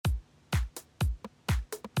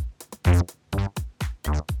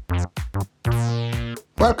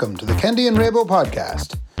Welcome to the Kendi and Raybo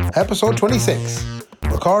podcast, episode 26,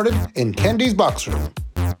 recorded in Kendi's box room.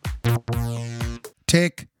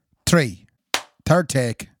 Take 3, third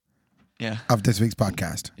take of this week's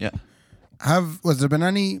podcast. Yeah. Was there been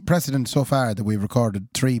any precedent so far that we've recorded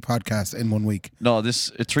 3 podcasts in 1 week? No,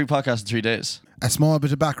 this 3 podcasts in 3 days. A small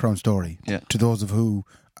bit of background story to those of who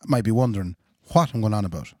might be wondering what I'm going on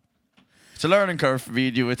about. It's a learning curve for me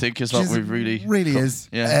and you, I think, is what we've really... Really is.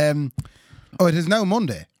 Yeah. It is now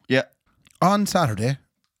Monday. Yeah. On Saturday,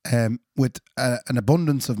 with an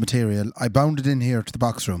abundance of material, I bounded in here to the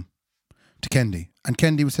box room to Kendi. And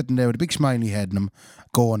Kendi was sitting there with a big smiley head on him,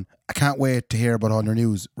 going, I can't wait to hear about all your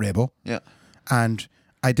news, Raybo. Yeah. And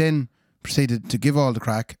I then proceeded to give all the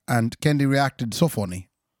crack, and Kendi reacted so funny.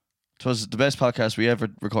 It was the best podcast we ever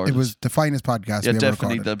recorded. It was the finest podcast we ever recorded. Yeah,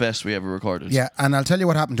 definitely the best we ever recorded. Yeah, and I'll tell you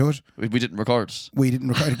what happened to it. We didn't record it. We didn't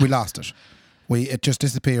record it. We lost it. It just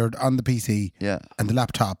disappeared on the PC and the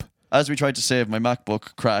laptop. As we tried to save, my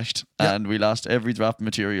MacBook crashed and we lost every drop of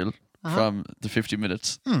material from the 50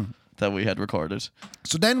 minutes that we had recorded.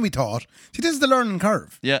 So then we thought, see, this is the learning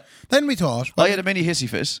curve. Yeah. Then we thought... I had a mini hissy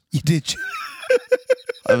fit. You did.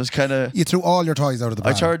 I was kind of... You threw all your toys out of the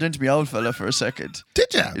bag. I turned into my old fella for a second.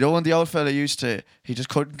 Did you? You know when the old fella used to... He just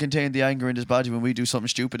couldn't contain the anger in his body when we do something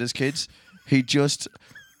stupid as kids. I'm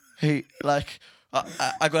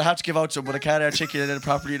going to have to give out some, but I can't articulate it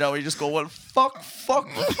properly now. You just go, well, fuck.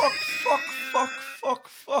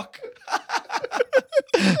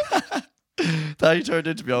 That he turned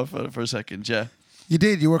into me old fella for a second, yeah. You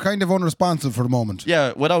did. You were kind of unresponsive for the moment.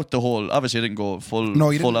 Yeah, without the whole... Obviously, I didn't go full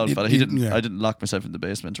out fella. I didn't lock myself in the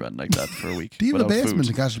basement or anything like that for a week. Do you have a basement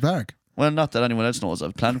in Castle Park? Well, not that anyone else knows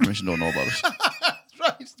of. Planning permission don't know about it.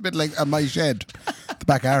 Right. It's a bit like my shed, the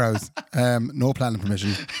back of our house. No planning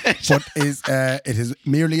permission. But it is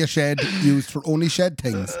merely a shed used for only shed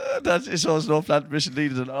things. So there's no planning permission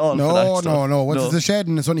needed at all. No. It's a shed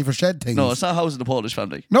and it's only for shed things. No, it's not housing the Polish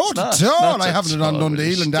family. No, it's not at all. I haven't it on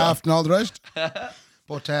Dundee and Daft and all the rest.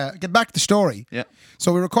 But get back to the story. Yeah.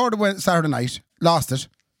 So we recorded Saturday night, lost it,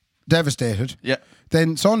 devastated. Yeah.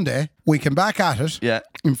 Then Sunday, we came back at it. Yeah.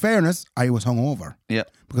 In fairness, I was hungover. Yeah.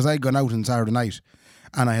 Because I'd gone out on Saturday night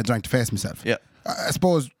and I had drank to face myself. Yeah. I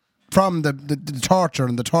suppose from the torture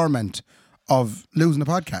and the torment of losing the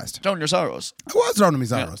podcast. Drown your sorrows. I was drowning my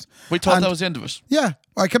sorrows. Yeah. We thought that was the end of it. Yeah.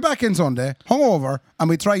 I came back in Sunday, hungover, and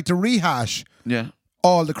we tried to rehash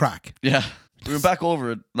all the crack. Yeah. We were back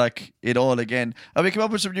over it all again. And we came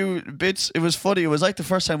up with some new bits. It was funny. It was like the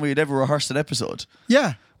first time we had ever rehearsed an episode.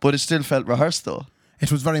 Yeah. But it still felt rehearsed though.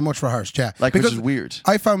 It was very much rehearsed, yeah. Which is weird.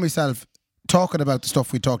 I found myself talking about the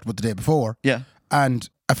stuff we talked about the day before. Yeah. And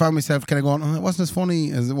I found myself kind of going, it wasn't as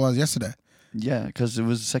funny as it was yesterday. Yeah, because it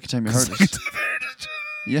was the second time you heard it.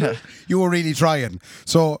 Yeah. You were really trying.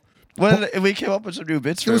 So... Well, we came up with some new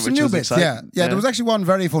bits. There was some new bits, yeah. There was actually one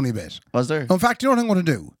very funny bit. Was there? In fact, you know what I'm going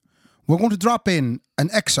to do? We're going to drop in an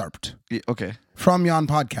excerpt from yon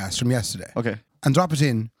podcast from yesterday. Okay. And drop it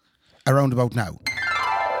in around about now.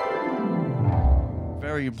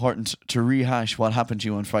 Very important to rehash what happened to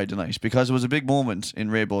you on Friday night because it was a big moment in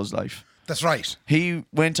Raybo's life. That's right. He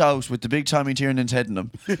went out with the big Tommy Tiernan head in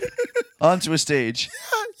him onto a stage.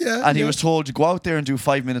 And he was told to go out there and do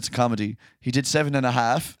 5 minutes of comedy. He did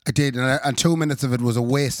 7.5. I did, and 2 minutes of it was a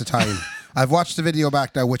waste of time. I've watched the video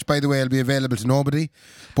back now, which, by the way, will be available to nobody.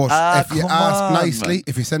 But if you ask nicely,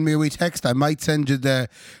 if you send me a wee text, I might send you the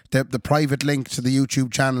private link to the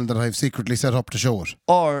YouTube channel that I've secretly set up to show it.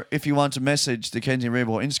 Or if you want to message the Kendi and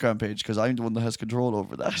Raybo Instagram page, because I'm the one that has control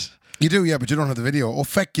over that. You do, yeah, but you don't have the video. Oh,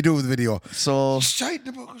 feck, you do with the video. So,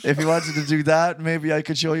 if you wanted to do that, maybe I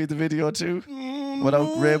could show you the video too.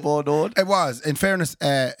 Without Raybo knowing. It was. In fairness,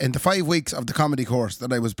 in the 5 weeks of the comedy course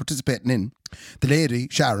that I was participating in, the lady,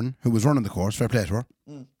 Sharon, who was running the course, fair play to her,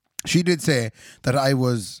 she did say that I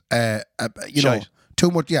was, too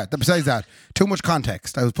much, besides that, too much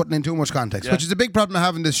context. I was putting in too much context, which is a big problem I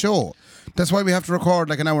have in this show. That's why we have to record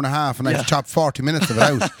like an hour and a half and I have to chop 40 minutes of it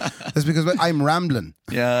out. That's because I'm rambling.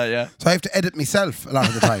 Yeah. So I have to edit myself a lot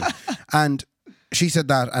of the time. And she said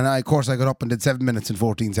that, and of course I got up and did 7 minutes and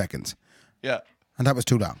 14 seconds. Yeah. And that was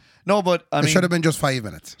too long. No, but it should have been just 5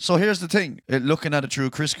 minutes. So here's the thing. Looking at it through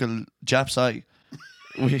a critical Jap's eye,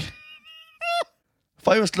 if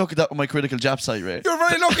I was to look at that with my critical Jap's eye, Ray. You're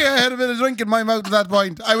very lucky I had a bit of drink in my mouth at that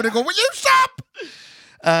point. I would have gone, will you stop?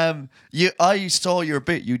 I saw your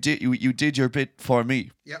bit. You did your bit for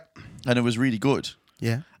me. Yep. And it was really good.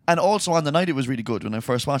 Yeah. And also on the night it was really good. When I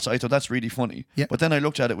first watched it, I thought that's really funny. Yeah. But then I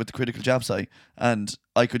looked at it with the critical Jap's eye and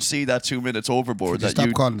I could see that 2 minutes overboard. Could you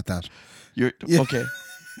stop calling it that? Okay.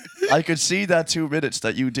 I could see that 2 minutes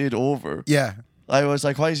that you did over. Yeah. I was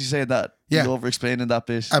like, why is he saying that? Yeah. You over-explaining that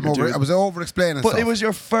bit. I was over-explaining But stuff. it was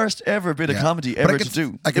your first ever bit of comedy But ever to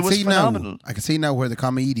do. I It can was see phenomenal. now. I can see now where the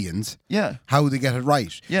comedians, Yeah. how they get it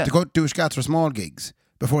right. Yeah. They go do a scatter small gigs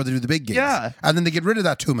before they do the big gigs. Yeah. And then they get rid of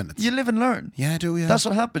that 2 minutes. You live and learn. Yeah, I do, yeah. That's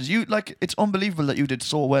what happens. It's unbelievable that you did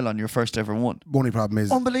so well on your first ever one. Only problem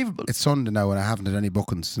is, Unbelievable. it's Sunday now and I haven't had any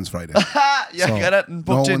bookings since Friday. Yeah, So get it and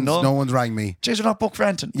booked in, no? No one's rang me. Jeez, you're not booked for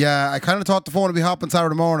anything. Yeah, I kind of thought the phone would be hopping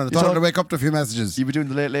Saturday morning. I thought thought- I'd wake up to a few messages. You'd be doing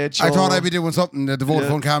the late show. I thought I'd be doing something at the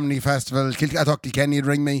Vodafone Yeah. Comedy Festival. I thought Kilkenny would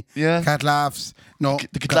ring me. Yeah. Cat laughs. No.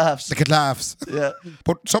 The cat laughs. The cat laughs. Yeah.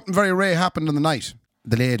 But something very rare happened on the night.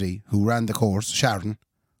 The lady who ran the course, Sharon,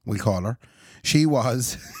 we'll call her, she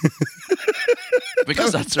was...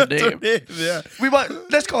 Because that's her name. Yeah.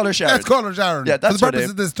 Let's call her Sharon. Let's call her Sharon. Yeah, that's For the her purpose name.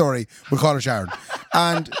 of this story, we'll call her Sharon.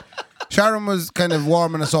 And Sharon was kind of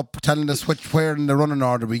warming us up, telling us where in the running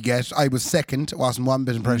order we get. I was second, wasn't one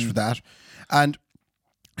bit impressed with that. And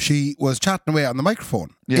she was chatting away on the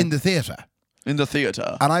microphone in the theatre. In the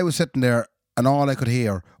theatre. And I was sitting there and all I could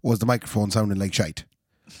hear was the microphone sounding like shite.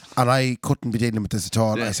 And I couldn't be dealing with this at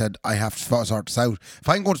all. Yeah. I said, I have to sort this out. If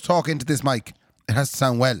I'm going to talk into this mic, it has to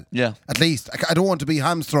sound well. Yeah. At least. I don't want to be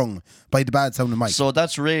hamstrung by the bad sounding mic. So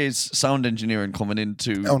that's Ray's sound engineering coming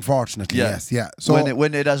into... Unfortunately, Yeah. yes, yeah. So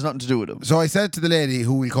when it has nothing to do with him. So I said to the lady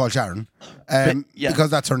who we call Sharon, yeah. because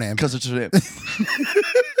that's her name. Because it's her name.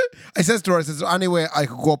 I says to her, I says, any way I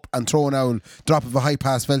could go up and throw an owl drop of a high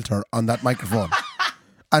pass filter on that microphone.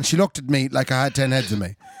 And she looked at me like I had 10 heads in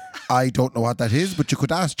me. I don't know what that is, but you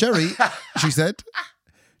could ask Jerry, she said.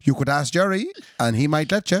 You could ask Jerry and he might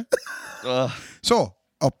let you. So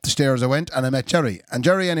up the stairs I went and I met Jerry. And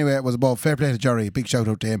Jerry anyway was above. Fair play to Jerry. Big shout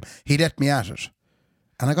out to him. He let me at it.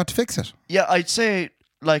 And I got to fix it. Yeah, I'd say,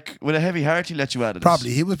 like, with a heavy heart, he let you at it.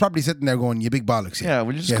 Probably. He was probably sitting there going, you big bollocks. Yeah,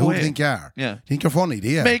 will you just go who do away? you think you are? Yeah. Think you're funny, do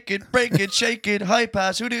you? Make it, break it, shake it, high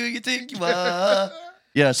pass. Who do you think you are?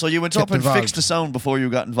 Yeah, so you went up and involved. fixed the sound before you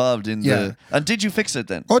got involved in Yeah. the... And did you fix it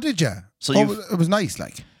then? Oh, did you? So oh, you've- it was nice,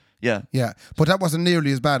 like. Yeah. Yeah. But that wasn't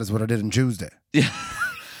nearly as bad as what I did on Tuesday. Yeah.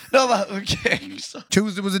 No, but okay. So-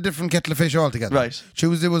 Tuesday was a different kettle of fish altogether. Right.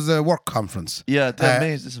 Tuesday was a work conference. Yeah, they're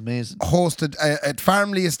amazing. It's amazing. Hosted at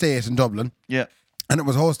Farmley Estate in Dublin. Yeah. And it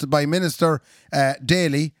was hosted by Minister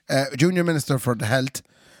Daly, Junior Minister for the Health,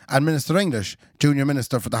 and Minister English, Junior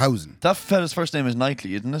Minister for the Housing. That fella's first name is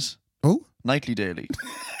Knightley, isn't it? Who? Knightley Daly.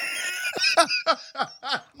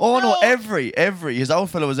 Oh no, every. His old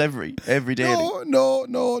fellow was every Daly. No.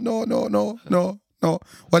 Well,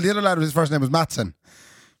 the other lad, his first name was Matson.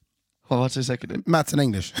 Well, what's his second name? Matson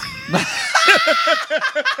English.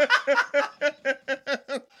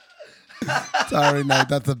 Sorry, no,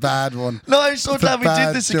 that's a bad one. No, I'm so It's a glad we did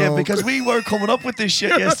bad this again joke. because we were coming up with this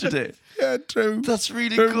shit yesterday. Yeah, true. That's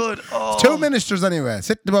really good. Oh. Two ministers anyway,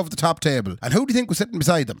 sitting above the top table. And who do you think was sitting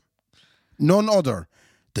beside them? None other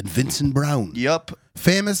than Vincent Brown. Yep.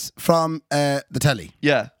 Famous from the telly.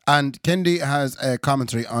 Yeah. And Kendi has a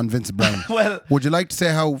commentary on Vincent Brown. Well- would you like to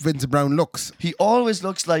say how Vincent Brown looks? He always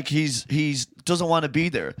looks like he's doesn't want to be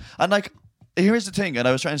there. And like, here's the thing, and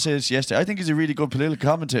I was trying to say this yesterday, I think he's a really good political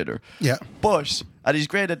commentator. Yeah. And he's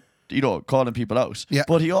great at, calling people out. Yeah.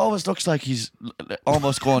 But he always looks like he's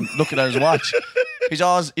almost going, looking at his watch. He's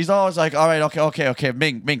always like, all right, okay,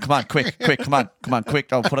 Ming, come on, quick, come on, quick,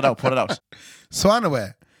 oh, put it out. So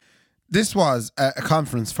anyway, this was a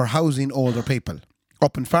conference for housing older people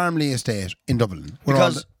up in Farmley Estate in Dublin.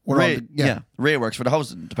 Because Ray works for the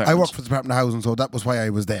housing department. I work for the Department of Housing, so that was why I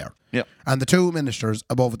was there. Yep. And the two ministers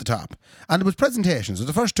above at the top. And there was presentations. So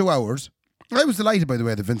the first 2 hours, I was delighted, by the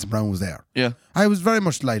way, that Vincent Brown was there. Yeah. I was very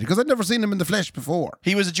much delighted because I'd never seen him in the flesh before.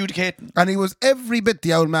 He was adjudicating. And he was every bit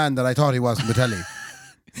the old man that I thought he was in the telly.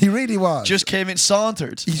 He really was. Just came in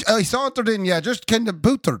sauntered. He sauntered in, just kind of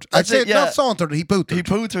pootered. I'd say not sauntered, he pootered. He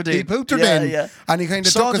pootered in. He pootered in. Yeah. And he kind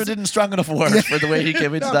of Sauntered didn't strong enough word for the way he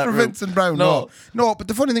came into not that for room. Vincent Brown, no. But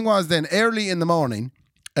the funny thing was then, early in the morning,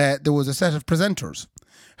 there was a set of presenters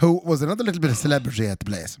who was another little bit of celebrity at the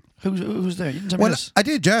place. Who's there? You didn't tell me this. I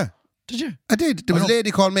did, yeah. Did you? I did. There was a lady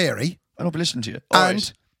called Mary. I don't be listening to you.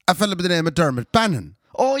 And a fella by the name of Dermot Bannon.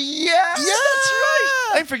 Oh, yeah! That's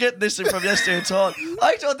right! I'm forgetting this thing from yesterday at all.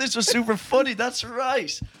 I thought this was super funny. That's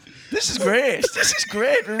right. This is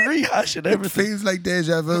great. We're rehashing everything. Feels like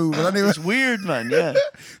deja vu. But anyway. It's weird, man, yeah.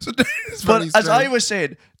 So it's But very as I strange. was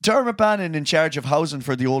saying, Dermot Bannon in charge of housing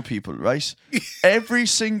for the old people, right? Every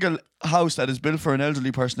single house that is built for an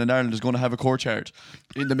elderly person in Ireland is going to have a courtyard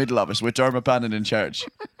in the middle of it with Dermot Bannon in charge.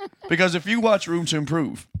 Because if you watch Room to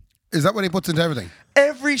Improve, Is that what he puts into everything?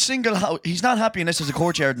 Every single house. He's not happy unless there's a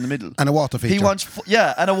courtyard in the middle. And a water feature. He wants,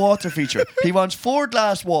 and a water feature. He wants 4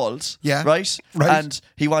 glass walls, Yeah. right? Right. And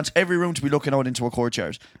he wants every room to be looking out into a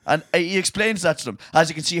courtyard. And he explains that to them. As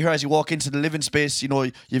you can see here, as you walk into the living space, you know,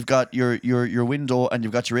 you've got your window and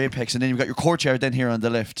you've got your apex, and then you've got your courtyard then here on the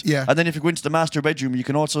left. Yeah. And then if you go into the master bedroom, you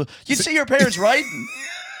can also, you'd see your parents riding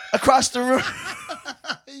across the room.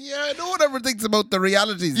 Yeah, no one ever thinks about the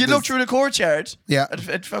realities. You of look this. through the courtyard. Yeah.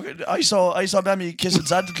 And fucking, I saw Mammy kissing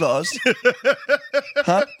Santa Claus.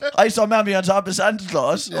 Huh? I saw Mammy on top of Santa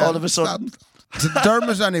Claus all of a sudden. So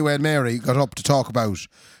Dermot anyway and Mary got up to talk about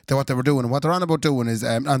what they were doing, and what they're on about doing is,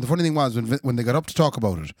 and the funny thing was when they got up to talk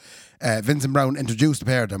about it, Vincent Browne introduced the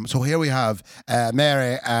pair of them. So here we have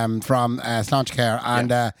Mary from Sláinte Care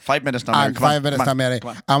and 5 minutes now, Mary. and Come on, 5 minutes come now, on, Mary, come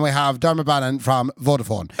on. and we have Dermot Bannon from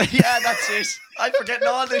Vodafone. Yeah, that's it. I'm forgetting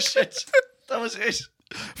all this shit. That was it.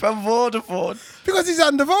 From Vodafone. Because he's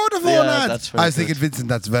on the Vodafone Yeah, ad. that's very I was thinking, Vincent,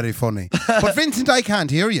 that's very funny. But Vincent, I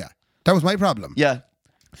can't hear you. That was my problem. Yeah.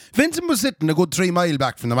 Vincent was sitting a good 3 mile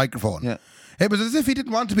back from the microphone. Yeah. It was as if he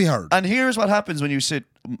didn't want to be heard. And here's what happens when you sit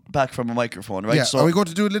back from a microphone, right? Yeah, So are we going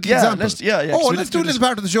to do a little yeah, example? let's, yeah, yeah. Oh, So let's do a this. little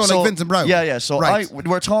part of the show So, like Vincent Browne. Yeah, yeah. So right.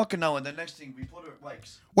 we're talking now, and the next thing we put our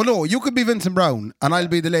mics. Well, no, you could be Vincent Browne, and I'll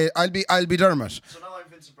be I'll be Dermot. So now I'm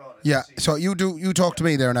Vincent Browne. Yeah. So you talk to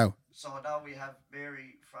me there now. So now we have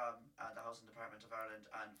Mary from the Housing Department of Ireland,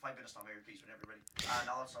 and 5 minutes now, Mary, please, whenever you're ready. And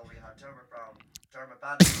also we have Dermot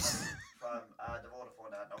Bannon from the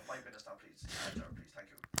Vodafone ad. Now 5 minutes now, please. Dermot, please, thank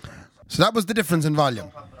you. So that was the difference in volume.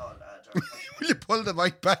 No problem at all, Dermot. Will you pull the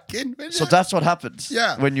mic back in? Will So you? that's what happens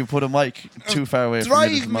Yeah. when you put a mic too far away from the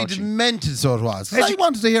Drive little me mouth cheek. demented, so it was. 'Cause I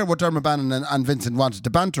wanted to hear what Dermot Bannon and Vincent wanted to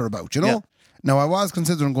banter about, you know? Yeah. Now, I was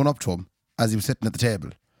considering going up to him as he was sitting at the table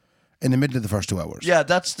in the middle of the first 2 hours. Yeah,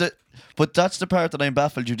 that's the part that I'm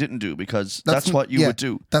baffled you didn't do, because that's what you would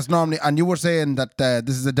do. That's normally, and you were saying that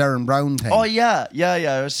this is a Darren Brown thing. Oh yeah.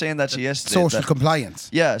 I was saying that to you yesterday. Social that- compliance.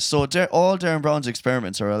 Yeah, so all Darren Brown's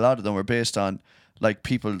experiments, or a lot of them, were based on like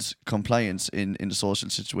people's compliance in the social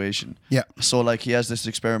situation. Yeah. So like he has this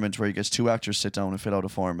experiment where he gets 2 actors sit down and fill out a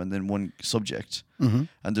form, and then 1 subject, and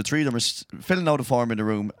the 3 of them are filling out a form in the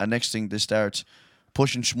room, and next thing they start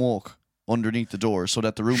pushing smoke underneath the door so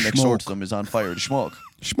that the room next door to them is on fire. The smoke.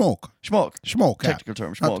 Smoke. Smoke. Smoke, yeah. Technical term,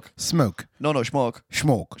 Not smoke. smoke. No, smoke.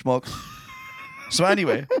 Smoke. Smoke. So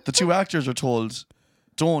anyway, the 2 actors are told,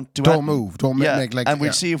 don't do Don't anything. move. Don't make like... and we'll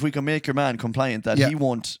yeah. see if we can make your man compliant that Yeah. he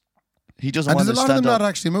doesn't And want does to a lot of stand them up. not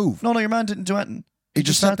actually move? No, your man didn't do anything. He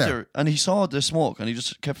just sat there and he saw the smoke and he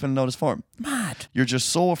just kept filling out his form. Mad. You're just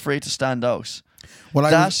so afraid to stand out. Well,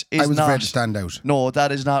 I That was is afraid not- to stand out. No,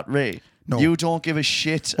 that is not Ray. No. You don't give a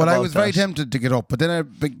shit Well, about I was very that. tempted to get up, but then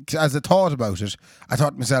as I thought about it, I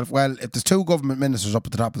thought to myself, well, if there's 2 government ministers up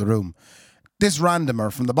at the top of the room, this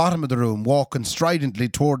randomer from the bottom of the room walking stridently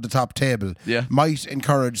toward the top table Yeah. might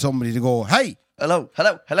encourage somebody to go, hey, Hello.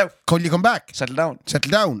 could you come back? Settle down.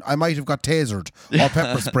 Settle down. I might have got tasered or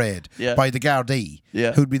pepper sprayed Yeah. by the Gardaí,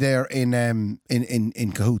 Yeah. who'd be there in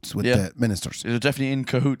cahoots with Yeah. the ministers. You're definitely in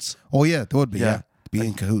cahoots. Oh yeah, they would be. Yeah. Yeah, be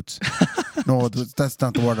in cahoots. No, that's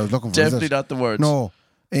not the word I was looking for. Definitely is it? not the word. No,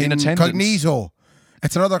 In attendance. incognito.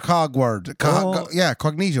 It's another cog word. Oh. Yeah,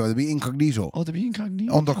 cognito. It'd be incognito. Oh, they're being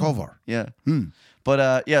incognito. Undercover. Yeah.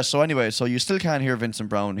 But yeah, so anyway, so you still can't hear Vincent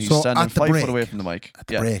Browne. He's So standing at the 5 break- foot away from the mic. At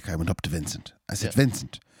the break, I went up to Vincent. I said, Yeah.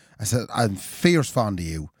 Vincent, I said, I'm fierce fond of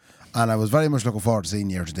you, and I was very much looking forward to seeing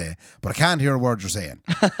you here today, but I can't hear a word you're saying.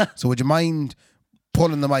 So would you mind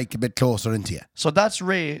pulling the mic a bit closer into you? So that's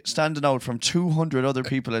Ray standing out from 200 other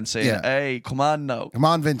people and saying, Yeah. hey, come on now. Come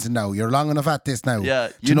on, Vincent, now. You're long enough at this now. Yeah,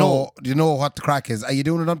 Do you know what the crack is? Are you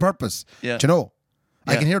doing it on purpose? Yeah. Do you know?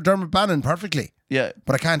 I Yeah. can hear Dermot Bannon perfectly, Yeah.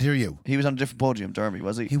 but I can't hear you. He was on a different podium, Dermy,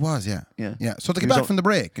 was he? He was, yeah. Yeah. Yeah. So they He get was back on- from the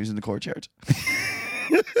break. He was in the courtyard.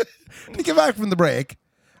 They get back from the break,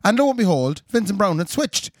 and lo and behold, Vincent Browne had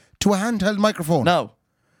switched to a handheld microphone.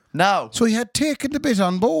 Now. So he had taken the bit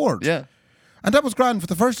on board. Yeah. And that was grand for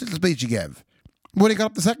the first little speech he gave. When he got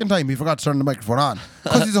up the second time, he forgot to turn the microphone on.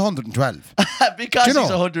 Because he's 112. Because Do you know?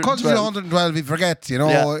 he's 112. Because he's 112, he forgets, you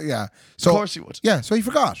know. Yeah. So, Of course he would. Yeah, so he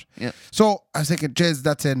forgot. Yeah. So I was thinking, jeez,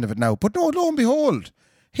 that's the end of it now. But no, lo and behold,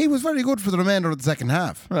 he was very good for the remainder of the second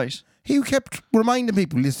half. Right. He kept reminding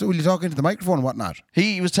people, will you talk into the microphone and whatnot?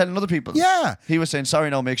 He was telling other people. Yeah. He was saying, sorry,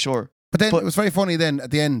 now make sure. But then it was very funny then,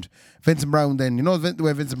 at the end, Vincent Browne then, you know the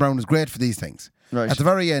way Vincent Browne is great for these things. Right. At the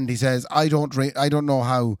very end, he says, I don't know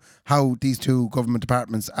how these 2 government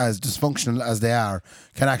departments, as dysfunctional as they are,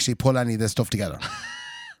 can actually pull any of this stuff together.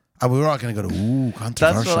 And we were all going to go, ooh,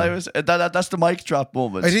 controversial. That's what I was. That's the mic drop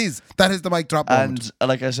moment. It is. That is the mic drop moment. And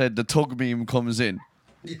like I said, the tug meme comes in.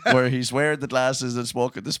 where he's wearing the glasses and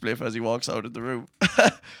smoking the spliff as he walks out of the room.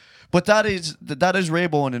 But that is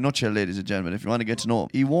Raybo in a nutshell, ladies and gentlemen. If you want to get to know him,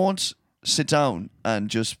 he won't sit down and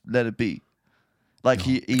just let it be. Like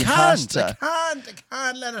he has to. I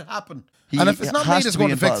can't let it happen. And if it's not me that's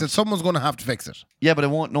going to fix it, someone's going to have to fix it. Yeah, but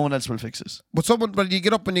no one else will fix it. But you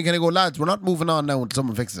get up and you kind of go, lads, we're not moving on now until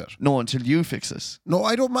someone fixes it. No, until you fix it. No,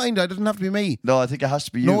 I don't mind. It doesn't have to be me. No, I think it has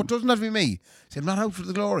to be you. No, it doesn't have to be me. See, I'm not out for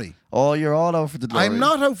the glory. Oh, you're all out for the glory. I'm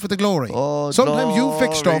not out for the glory. Oh, sometimes you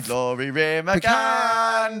fix stuff. Glory, Ray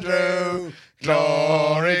McAndrew.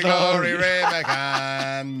 Glory, glory, Ray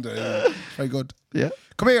McAndrew. Very good. Yeah.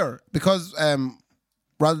 Come here, because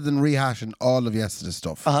rather than rehashing all of yesterday's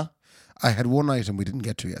stuff, I had one item we didn't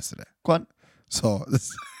get to yesterday. Go on. So this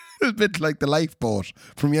is a bit like the lifeboat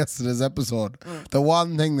from yesterday's episode. The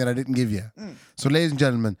one thing that I didn't give you. So, ladies and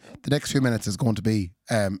gentlemen, the next few minutes is going to be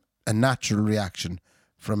a natural reaction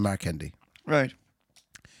from Mark Hendy. Right.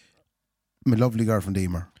 My lovely girlfriend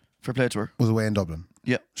Emer For play tour. was away in Dublin.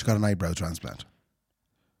 Yeah. She got an eyebrow transplant.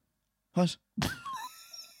 What?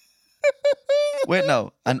 Wait,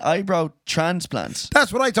 no. An eyebrow transplant.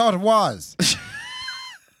 That's what I thought it was.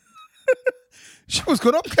 She was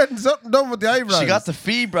going up getting something done with the eyebrows. She got the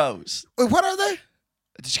fee brows. Wait, what are they?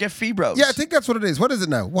 Did she get fee brows? Yeah, I think that's what it is. What is it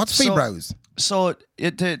now? What's fee brows? So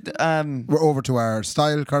it did. We're over to our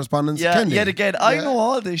style correspondence. Yeah, Kenny. yet again, I know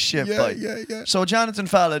all this shit. Yeah. So Jonathan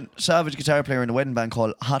Fallon, savage guitar player in a wedding band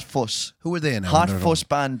called Hot Fuss. Who are they now?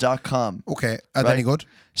 Hotfussband.com. Okay, are they Right. any good?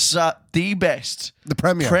 The best. The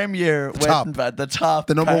premier. wedding band. The top.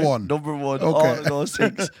 The number one. Number one. Okay. All of those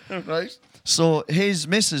things. Right. So his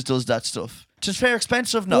missus does that stuff. It's fair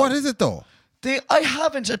expensive now. What is it though? I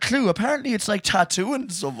haven't a clue. Apparently it's like tattooing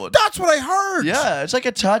someone. That's what I heard. Yeah, it's like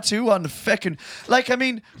a tattoo on the feckin'. Like, I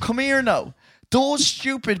mean, come here now. Those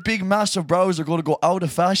stupid big massive brows are going to go out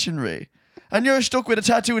of fashion, Ray. And you're stuck with a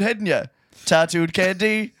tattooed head in you. Tattooed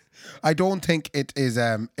Candy. I don't think it is.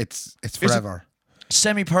 It's forever.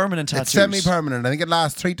 Semi-permanent tattoos. It's semi-permanent. I think it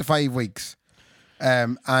lasts 3 to 5 weeks.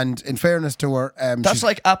 And in fairness to her, That's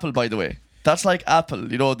like Apple, by the way. That's like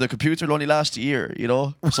Apple. You know, the computer will only last a year, you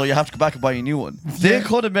know? So you have to go back and buy a new one. They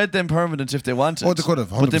could have made them permanent if they wanted. Oh, they could have,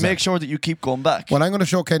 100%. But they make sure that you keep going back. Well, I'm going to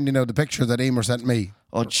show Kendi now the picture that Emer sent me.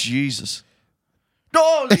 Oh, Jesus.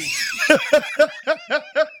 No!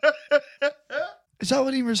 Is that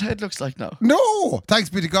what Emer's head looks like now? No! Thanks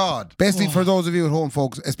be to God. Basically, for those of you at home,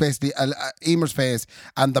 folks, it's basically Emer's face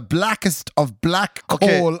and the blackest of black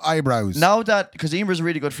coal eyebrows. Now that, because Emer's a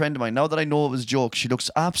really good friend of mine, now that I know it was a joke, she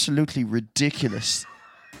looks absolutely ridiculous.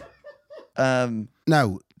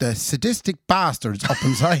 Now, the sadistic bastards up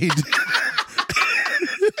inside...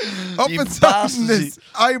 up inside in this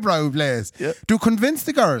eyebrow place do convince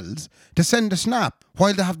the girls to send a snap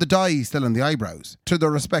while they have the dye still in the eyebrows to their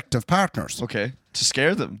respective partners. Okay. To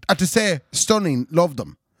scare them. And to say, stunning, love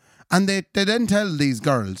them. And they then tell these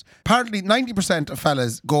girls, partly 90% of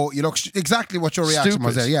fellas go, you look exactly what your reaction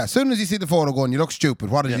was there. Yeah, as soon as you see the photo going, you look stupid.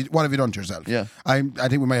 What have you done to yourself? Yeah. I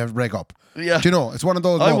think we might have to break up. Yeah. Do you know? It's one of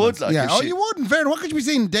those I moments. would like yeah. if Oh, she- you wouldn't. Fair. What could you be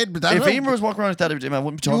seen dead with that? If Emer was walking around with that every day, man, I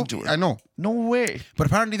wouldn't be talking to her. I know. No way. But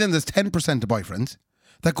apparently then there's 10% of boyfriends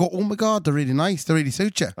that go, oh my God, they're really nice. They really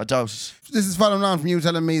suit you. I doubt it. This is following on from you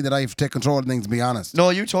telling me that I have to take control of things and be honest.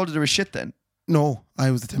 No, you told her there was shit then. No,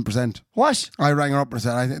 I was the 10%. What? I rang her up and I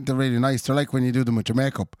said, I think they're really nice. They're like when you do them with your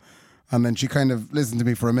makeup. And then she kind of listened to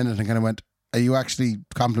me for a minute and kind of went, are you actually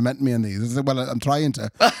complimenting me on these? I said, well, I'm trying to.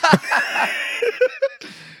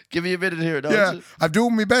 Give me a minute here, don't Yeah, you? I'm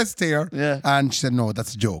doing my best here. Yeah. And she said, no,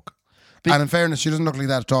 that's a joke. And in fairness, she doesn't look like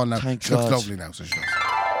that at all now. Thank She looks God. lovely now, so she does.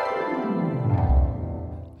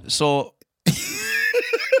 So,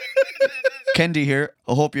 Kendi here.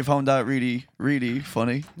 I hope you found that really, really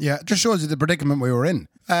funny. Yeah, it just shows you the predicament we were in.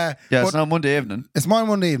 Yeah, it's now Monday evening. It's my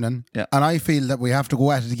Monday evening, Yeah. and I feel that we have to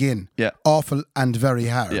go at it again. Yeah. Awful and very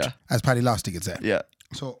hard, Yeah. as Paddy Losty could say. Yeah.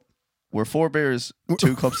 So, We're 4 beers,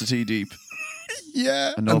 2 cups of tea deep. yeah,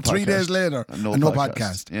 And and no 3 podcast. days later, And no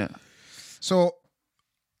podcast. Yeah. So,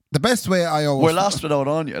 the best way I always... We're lost without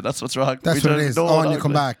Anya. That's what's wrong. That's We what it don't is. know Oh, what and you I'm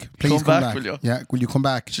come doing. back. Please come back. Will you? Yeah, will you come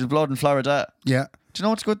back? She's blood in Florida. Yeah. Do you know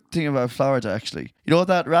what's a good thing about Florida, actually? You know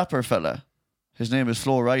that rapper fella? His name is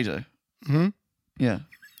Flo Rida. Hmm? Yeah.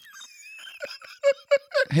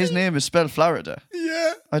 His name is spelled Florida.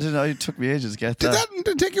 Yeah. I didn't know. It took me ages to get Did that.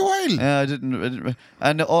 that take you a while? Yeah, I didn't.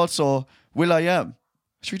 And also, Will I Am.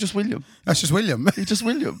 Should we just William? That's just William. You just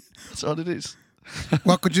William. That's all it is.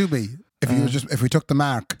 What could you be if we took the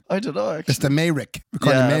mark? I don't know, actually. It's the Mayrick. We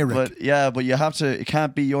call him Mayrick. But you have to. It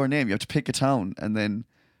can't be your name. You have to pick a town and then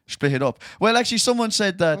split it up. Well, actually, someone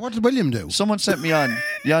said that. What did William do? Someone sent me on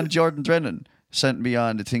Jordan Drennan. sent me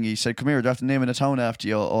on the thing. He said, "Come here, do I have to name a town after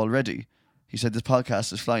you already?" He said, "This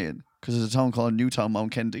podcast is flying because there's a town called Newtown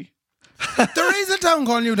Mount Kennedy." There is a town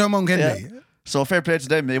called Newtown Mount Kennedy. Yeah. So fair play to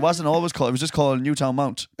them. It wasn't always called. It was just called Newtown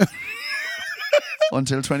Mount.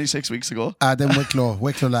 Until 26 weeks ago. Them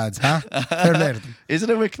Wicklow lads, huh? Fair play to them. Is it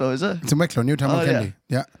a Wicklow, is it? It's in Wicklow, Newtown Mount Kennedy.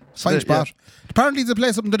 Yeah. Fine So, spot. yeah. Apparently there's a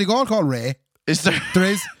place up in Donegal called Ray. Is there? There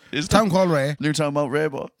is. Is Town called Ray. Newtown Mount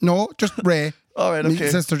Rainbow. No, just Ray. All right, My okay.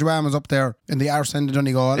 sister Joanne was up there in the arse end of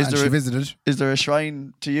Donegal and she visited. Is there a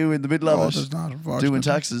shrine to you in the middle of Oh, it? there's not, unfortunately. Doing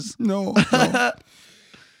taxes? No.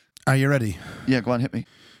 Are you ready? Yeah, go on, hit me.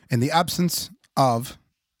 In the absence of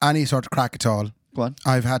any sort of crack at all, Go on.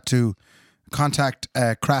 I've had to contact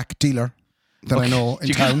a crack dealer that I know in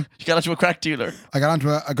town. You got onto a crack dealer. I got onto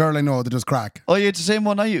a girl I know that does crack. Oh, yeah, it's the same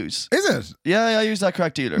one I use. Is it? Yeah, I use that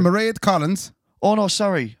crack dealer. Mairead Collins. Oh, no,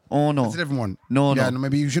 sorry. Oh, no. It's a different one. No. Yeah,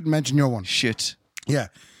 maybe you shouldn't mention your one. Shit. Yeah.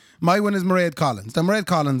 My one is Mairead Collins. Now, Mairead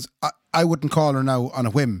Collins, I wouldn't call her now on a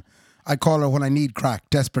whim. I call her when I need crack,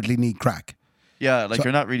 desperately need crack. Yeah, like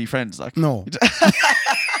you're not really friends, like. No.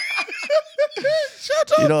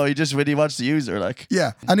 Shut up. You know, he just when he wants to use her, like.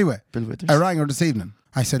 Yeah. Anyway, Bill Withers. I rang her this evening.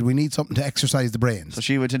 I said, we need something to exercise the brains. So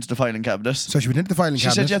she went into the filing cabinet. So she went into the filing She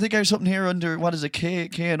cabinet. said, "Yeah, I think I have something here under what is it, K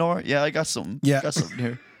and R? Yeah, I got something. Yeah. Got something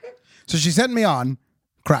here. So she sent me on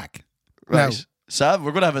crack. Right. Now, Sav,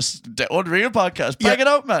 we're gonna have the unreal podcast. Bang it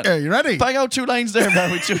out, man. Are you ready? Bang out 2 lines there,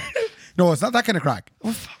 man. With 2. No, it's not that kind of crack.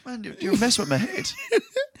 Oh, fuck, man, you mess with my head.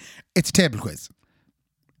 It's a table quiz.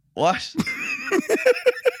 What?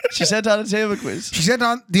 She sent on a table quiz. She sent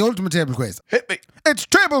on the ultimate table quiz. Hit me. It's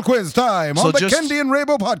table quiz time So on the just- Kendi and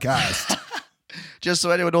Rainbow podcast. Just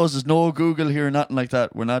so anyone knows, there's no Google here, nothing like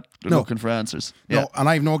that. We're not looking for answers. Yeah. No, and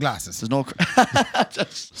I have no glasses. There's no.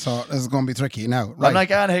 So this is going to be tricky now. Right. I'm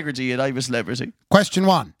like Anne Hegarty and I'm a celebrity. Question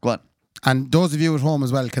 1. Go on. And those of you at home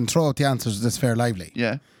as well can throw out the answers to this fair lively,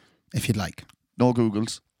 Yeah. if you'd like. No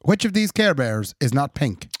Googles. Which of these Care Bears is not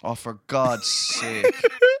pink? Oh, for God's sake.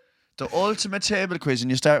 The ultimate table quiz, and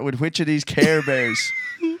you start with which of these Care Bears.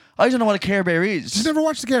 I don't know what a Care Bear Did you is. never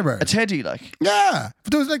watch the Care Bears? A teddy, like. Yeah.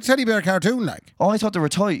 But there was like a teddy bear cartoon, like. Oh, I thought they were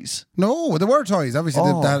toys. No, there were toys. Obviously,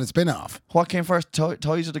 Oh. they had a spin off. What came first,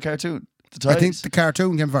 toys or the cartoon? The toys. I think the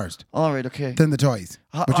cartoon came first, All right, okay. then the toys.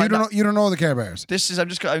 But you don't know the Care Bears. This is. I'm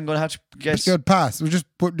going to have to guess. Good pass. We just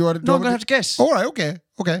put. Do you want No, I'm going to have to guess. All right. Okay.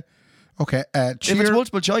 If it's If it's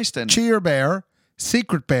multiple choice, then Cheer Bear,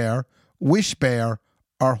 Secret Bear, Wish Bear,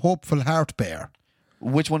 or Hopeful Heart Bear.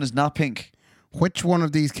 which one is not pink? Which one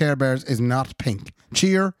of these Care Bears is not pink?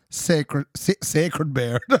 Cheer, Sacred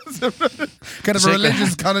Bear. That's kind of a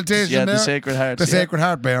religious connotation Yeah, there. the Sacred Heart. The yeah. Sacred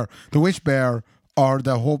Heart Bear, the Wish Bear, or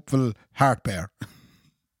the Hopeful Heart Bear.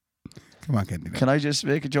 Come on, Kendi. Can I just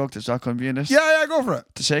make a joke that's not going to be in it? Yeah, go for it.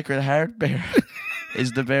 The Sacred Heart Bear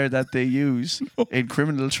is the bear that they use in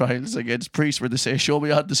criminal trials against priests where they say, "Show me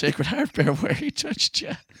on the Sacred Heart Bear where he touched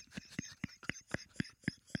you."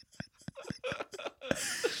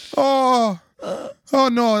 Oh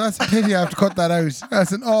no, that's a pity. I have to cut that out.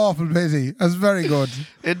 That's an awful pity. That's very good.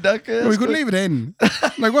 In that case, We could leave it in.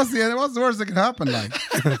 Like, what's the worst that can happen? Like,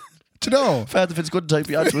 do you know? Fact, if it's good, type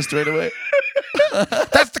the answer straight away.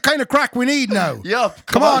 That's the kind of crack we need now. Yup.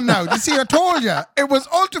 Come on now. You see, I told you. It was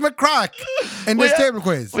ultimate crack in this table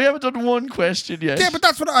quiz. We haven't done one question yet. Yeah, but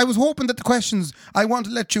that's what I was hoping that the questions, I want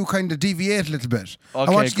to let you kind of deviate a little bit. I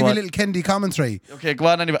Okay, want to give go you a on. little Kendi commentary. Okay, go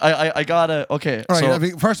on anyway. I gotta. Okay. All right, so I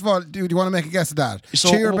mean, first of all, do you want to make a guess of that? So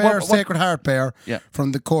Cheer what- Bear, what- Sacred Heart Bear Yeah.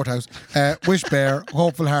 from the courthouse, Wish Bear,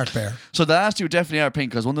 Hopeful Heart Bear. So the last two definitely are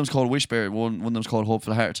pink because one of them's called Wish Bear, one of them's called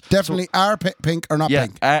Hopeful Heart. Definitely are pink or not Yeah,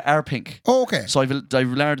 pink. are pink. Oh, okay. So I've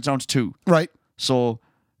narrowed it down to 2. Right. So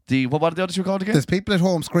what are the other 2 called again? There's people at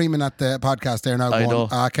home screaming at the podcast there now I going, know.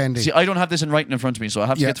 Kendi. See, I don't have this in writing in front of me, so I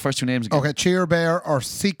have to Yeah. get the first 2 names again. Okay, Cheer Bear or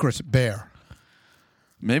Secret Bear?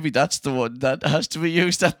 Maybe that's the one that has to be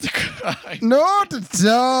used at the crime. Not at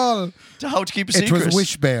all. How to keep a It secret. was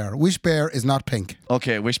Wish Bear. Wish Bear is not pink.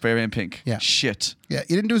 Okay, Wish Bear ain't pink. Yeah. Shit. Yeah,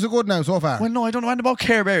 you didn't do so good now so far. Well, no, I don't know anything about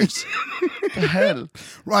Care Bears. The hell?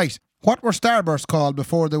 Right. What were Starburst called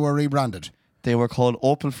before they were rebranded? They were called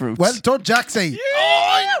Opal Fruits. Well done, Jaxie.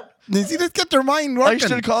 You see, let's get their mind I working.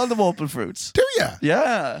 still call them Opal Fruits. Do you?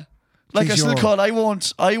 Yeah. Like Jeez, I still Euro. call.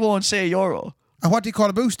 I won't say Euro. And what do you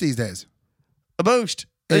call a boost these days? A boost.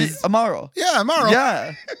 Is- Amaro. Yeah, Amaro.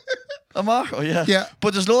 Yeah. Amaro, yeah. Yeah.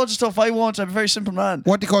 But there's loads of stuff I want. I'm a very simple man.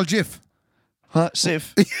 What do you call Jif? Huh?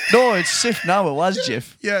 Sif. No, it's Sif now. It was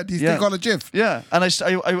Jif. Yeah, do you Yeah. still call it Jif? Yeah. And I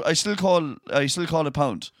still call it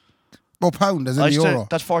pound. Oh, pound, as in the euro.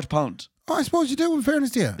 That's £40. Oh, I suppose you do, in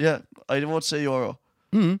fairness to you. Yeah. I won't say euro.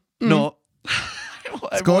 No. I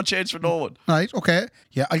I won't change for no one. Right, okay.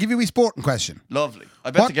 Yeah, I'll give you a wee sporting question. Lovely.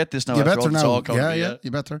 I better get this now. You after better all the now. talk out of Yeah, me, yeah,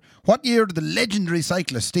 you better. What year did the legendary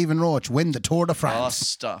cyclist Stephen Roach win the Tour de Oh, France?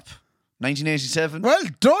 stop. 1987. Well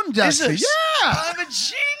done, Is Jackson. it? Yeah. I'm a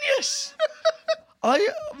genius.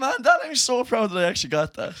 I'm so proud that I actually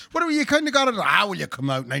got that. What were you kind of got it? How will you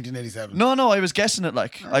come out 1987? No, I was guessing it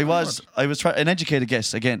like I was trying an educated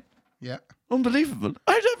guess again. Yeah. Unbelievable.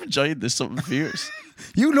 I've enjoyed this something for years.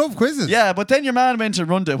 You love quizzes. Yeah, but then your man went and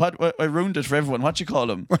ruined it. I ruined it for everyone. What you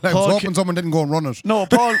call him? Well, I was hoping someone didn't go and run it. No,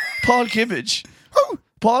 Paul Kimmage. Oh.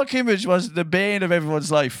 Paul Kimmage was the bane of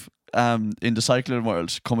everyone's life in the cycling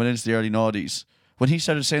world coming into the early noughties. When he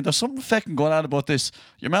started saying, there's something fucking going on about this.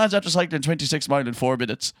 Your man's after cycling 26 miles in 4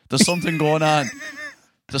 minutes. There's something going on.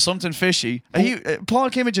 There's something fishy. Paul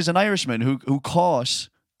Kimmage is an Irishman who caught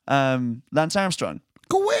Lance Armstrong.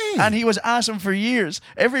 Go away. And he was asking for years.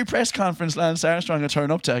 Every press conference Lance Armstrong would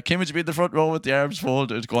turn up to, Kimmage would be in the front row with the arms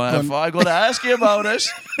folded, going, I'm going to ask you about it.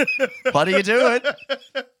 What are you doing?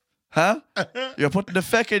 Huh? You're putting the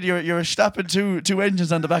feckin', you're slapping two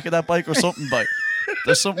engines on the back of that bike or something, by.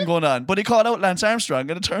 There's something going on. But he called out Lance Armstrong,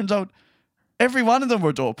 and it turns out every one of them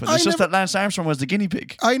were doping. It's just that Lance Armstrong was the guinea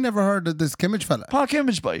pig. I never heard of this Kimmage fella. Paul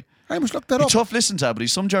Kimmage, boy. I must look that He's up. tough listen to, but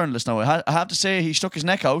he's some journalist now. I have to say, he stuck his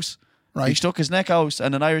neck out. Right. He stuck his neck out,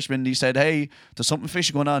 and an Irishman, he said, hey, there's something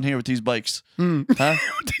fishy going on here with these bikes. Huh?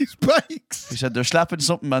 These bikes. He said, they're slapping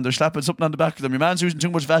something, man. They're slapping something on the back of them. Your man's using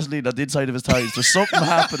too much Vaseline on the inside of his thighs. There's something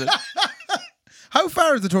happening. How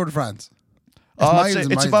far is the Tour de France?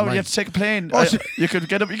 It's about, you have to take a plane. You could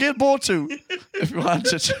get a boat too, if you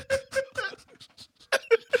wanted.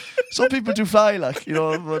 Some people do fly, like,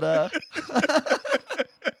 but...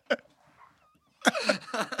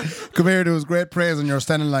 Come here, there was great praise on your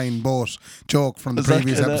Stenning Line boat joke from the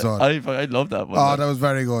previous episode. I love that one. Oh, that was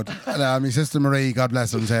very good. My sister Marie, God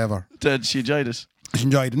bless her and save her. Did she enjoyed it? She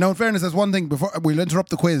enjoyed it. Now, in fairness, there's one thing before we'll interrupt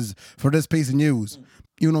the quiz for this piece of news.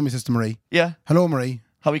 You know me, Sister Marie. Yeah. Hello, Marie.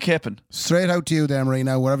 How are we keeping? Straight out to you there, Marie,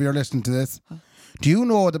 now, wherever you're listening to this. Do you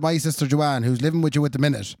know that my sister Joanne, who's living with you at the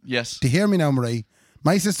minute... Yes. Do you hear me now, Marie?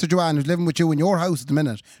 My sister Joanne, who's living with you in your house at the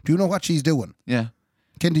minute, do you know what she's doing? Yeah.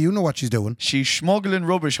 Ken, do you know what she's doing? She's smuggling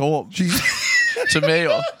rubbish home. She's to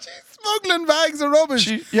Mayo. She's smuggling bags of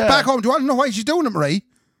rubbish yeah. back home. Do you want to know why she's doing it, Marie?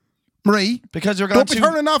 Marie, because you're don't be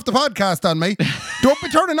turning off the podcast on me. Don't be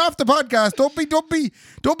turning off the podcast. Don't be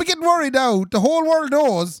getting worried now. The whole world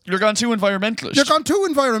knows you're gone too environmentalist. You're gone too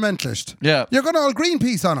environmentalist. Yeah, you're gone all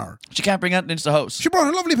Greenpeace on her. She can't bring anything into the house. She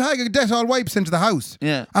brought a lovely bag of Dettol wipes into the house.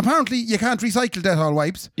 Yeah, apparently you can't recycle Dettol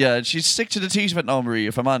wipes. Yeah, she's sick to the teeth of it now, Marie.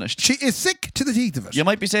 If I'm honest, she is sick to the teeth of it. You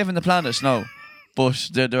might be saving the planet now. But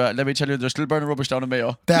let me tell you, they're still burning rubbish down in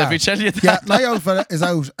Mayo. Let me tell you that. Yeah, my outfit is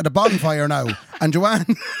out at a bonfire now, and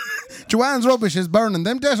Joanne's rubbish is burning.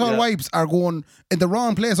 Them Dettol wipes are going in the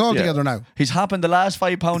wrong place altogether now. He's hopping the last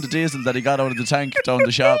 £5 of diesel that he got out of the tank down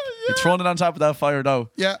the shop. He's throwing it on top of that fire now.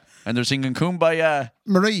 Yeah. And they're singing Kumbaya.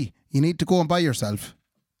 Marie, you need to go and buy yourself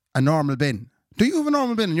a normal bin. Do you have a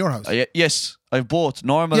normal bin in your house? Yes, I've both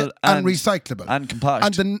normal and recyclable and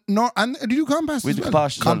compost. And do you compost? We do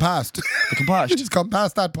compost. Compost. The compost. Just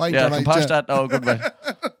compost that pint. Yeah, compost that. Oh, good man.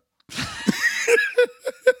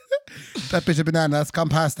 That bit of banana, that's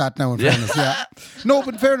compost that now in fairness, yeah. No,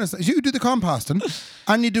 but in fairness, you do the composting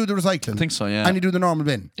and you do the recycling. I think so, yeah. And you do the normal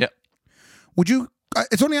bin. Yeah. Would you,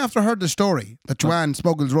 it's only after I heard the story that Joanne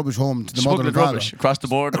smuggles rubbish home to the mother and father. Rubbish across the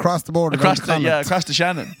border. Across the border. Across the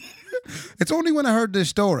Shannon. It's only when I heard this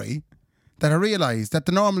story that I realised that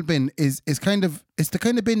the normal bin is the kind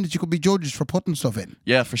of bin that you could be judged for putting stuff in.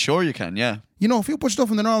 Yeah, for sure you can, yeah. You know, if you put stuff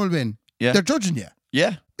in the normal bin, they're judging you.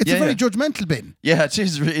 Yeah. It's a very judgmental bin. Yeah, it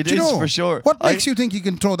is. It is for sure. What makes you think you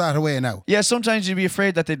can throw that away now? Yeah, sometimes you'd be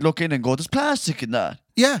afraid that they'd look in and go, there's plastic in that.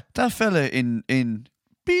 Yeah. That fella in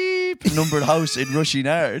beep numbered house in Rushing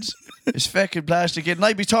Yards is fucking plastic in. And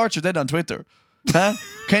I'd be tortured then on Twitter. Huh?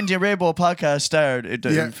 Kenji Rainbow podcast starred in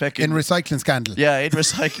recycling scandal. Yeah, in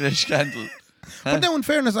recycling scandal. But now, in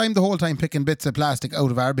fairness, I'm the whole time picking bits of plastic out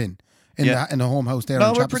of our bin. In the home house there.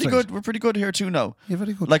 No, we're pretty good. We're pretty good here too now. You're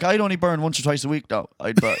very good. Like I'd only burn once or twice a week now.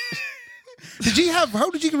 I'd burn. How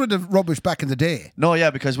did you get rid of rubbish back in the day? No,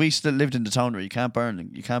 yeah, because we still lived in the town where you can't burn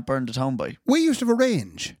the town by. We used to have a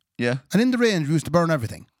range. Yeah. And in the range we used to burn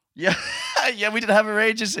everything. Yeah. Yeah, we didn't have a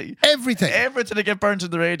range, you see. Everything would get burnt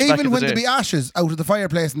in the range. Even when there'd be ashes out of the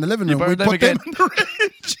fireplace in the living room, we'd put them in the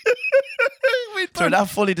range. They're not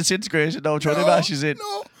fully disintegrated now, throw them ashes in.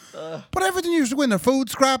 No. But everything used to go in there. Food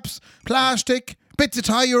scraps, plastic, bits of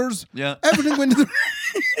tyres. Yeah. Everything went in the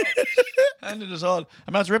And it is all.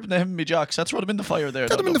 I'm not ripping them in me jocks. That's throw them in the fire there.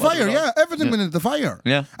 Throw them in the fire, yeah. Everything went into the fire.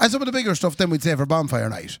 Yeah. And some of the bigger stuff then we'd say for bonfire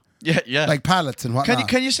night. Yeah. like pallets and whatnot.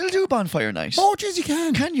 Can you still do bonfire nights? Oh, jeez, you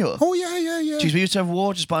can. Can you? Oh, yeah. Jeez, we used to have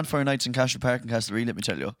gorgeous bonfire nights in Cashel Park and Castlereagh, let me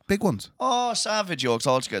tell you. Big ones. Oh, savage yokes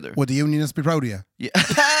all together. Would the unionists be proud of you? Yeah.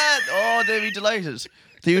 Oh, they'd be delighted.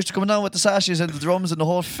 They used to come down with the sashes and the drums and the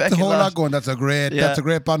whole feckin' The whole lot. lot going. That's a great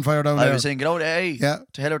bonfire down I there. was saying, get out, hey. Yeah.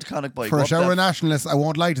 To hell out the Connacht bike. For a shower of nationalists, I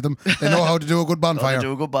won't lie to them. They know how to do a good bonfire.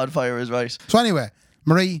 Do a good bonfire is right. So anyway,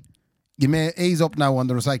 Marie, you may ease up now on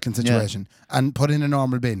the recycling situation and put in a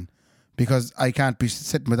normal bin, because I can't be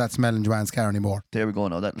sitting with that smell in Joanne's car anymore. There we go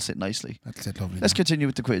now. That'll sit nicely. That'll sit lovely. Let's continue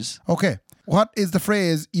with the quiz. Okay. What is the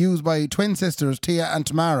phrase used by twin sisters Tia and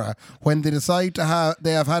Tamara when they decide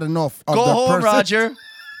they have had enough of Go home, Roger.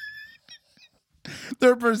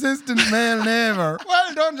 their persistent male neighbour?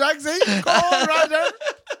 Well done, Jaxie. Go home, Roger.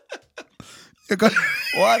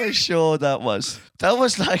 What a show that was. That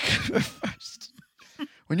was like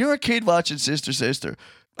when you're a kid watching Sister.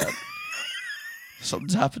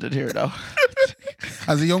 Something's happening here now.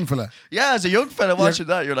 As a young fella. Yeah, as a young fella watching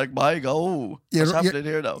that, you're like, my God, what's happening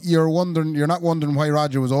here now? You're not wondering why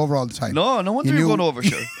Roger was over all the time. No wonder you're going over,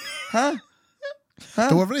 sure. Huh?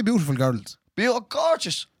 They were very beautiful girls.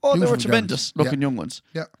 Gorgeous. Oh, they were tremendous looking young ones.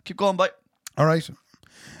 Yeah. Keep going, bye. All right.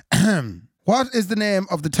 What is the name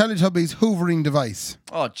of the Teletubbies hoovering device?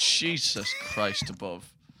 Oh, Jesus Christ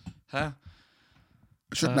above. Huh?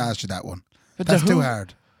 I shouldn't ask you that one. But That's too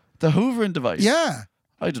hard. The hoovering device? Yeah.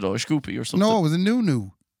 I don't know, a Scoopy or something. No, it was a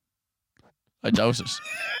Nunu. I doubt it.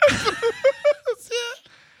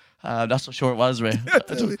 I'm not so sure it was, Ray.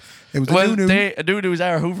 It was a Nunu. Nunus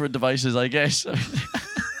are hoovering devices, I guess.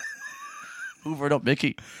 Hoovered up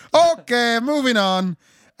Mickey. Okay, moving on.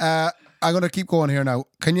 I'm going to keep going here now.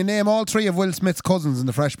 Can you name all three of Will Smith's cousins in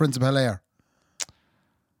The Fresh Prince of Bel-Air?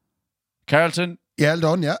 Carlton. Yeah, well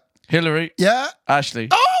done, yeah. Hillary. Yeah. Ashley.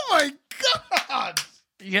 Oh my God!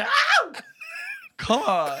 Yeah. Come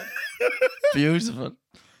on. Beautiful.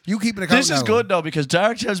 You keep it account This is now. good though, because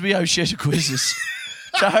Dark tells me how shit at quizzes.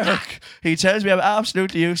 Dark, he tells me I'm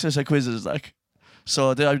absolutely useless at quizzes, like.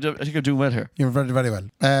 So I think I'm doing well here. You're very, very well.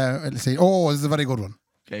 Let's see. Oh, this is a very good one.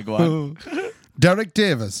 Okay, go on. Derek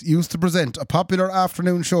Davis used to present a popular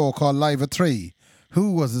afternoon show called Live at 3.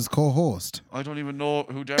 Who was his co-host? I don't even know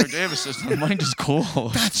who Derek Davis is. My mind is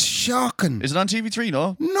cold. That's shocking. Is it on TV3,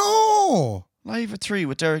 no? No. Live at 3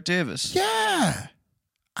 with Derek Davis. Yeah.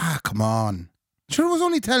 Come on. Sure, it was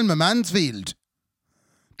only Thelma Mansfield.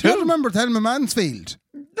 Do you remember Thelma Mansfield?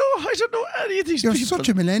 No, I don't know any of these You're people. such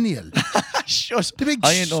a millennial. Shut. The big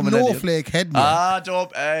I ain't no millennial. snowflake head man.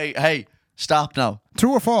 Don't. Hey, stop now.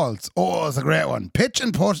 True or false? Oh, it's a great one. Pitch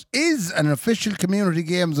and Putt is an official community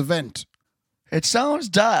games event. It sounds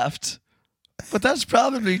daft, but that's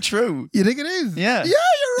probably true. You think it is? Yeah. Yeah,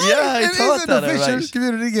 you're right. Yeah, I thought It is that, an official right.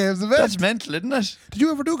 community games event. That's mental, isn't it? Did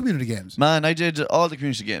you ever do community games? Man, I did all the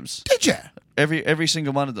community games. Did you? Every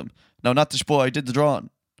single one of them. Now, not the sport, I did the drawing.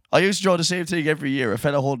 I used to draw the same thing every year, a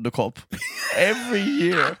fella holding the cup. Every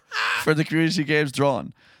year for the community games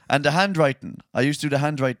drawing. And the handwriting. I used to do the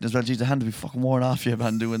handwriting as well. Geez, the hand would be fucking worn off you,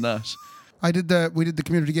 man, doing that. We did the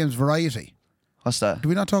community games variety. What's that? Did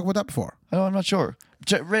we not talk about that before? Oh, I'm not sure.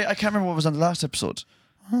 Ray, I can't remember what was on the last episode.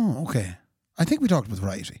 Oh, okay. I think we talked about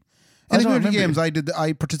variety. In the community games,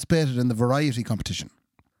 I participated in the variety competition.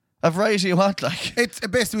 A variety of what, like? It's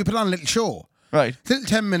basically we put on a little show. Right. It's a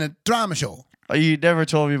little 10-minute drama show. You never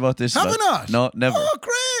told me about this. Have I not? No, never. Oh,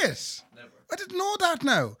 great. Never. I didn't know that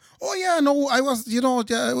now. Oh, yeah, no, I was,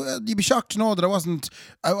 you'd be shocked to know that I wasn't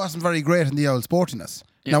very great in the old sportiness.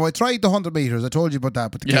 Yeah. Now, I tried the 100 metres. I told you about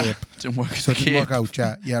that, but the cape. Didn't work. So it didn't work out,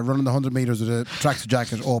 yeah. Yeah, running the 100 metres with a tracksuit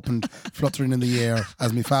jacket opened, fluttering in the air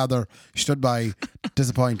as my father stood by,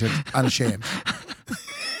 disappointed and ashamed.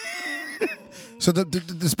 So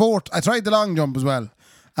the sport, I tried the long jump as well,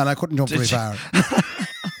 and I couldn't jump very far.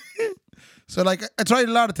 So, like, I tried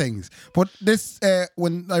a lot of things. But this,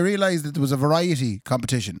 when I realised that there was a variety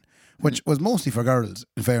competition, which was mostly for girls,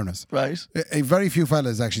 in fairness. Right. Very few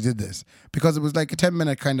fellas actually did this, because it was like a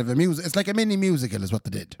 10-minute kind of a music. It's like a mini musical is what they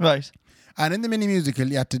did. Right. And in the mini musical,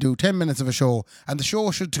 you had to do 10 minutes of a show, and the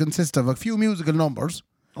show should consist of a few musical numbers,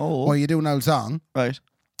 where you do an old song, right,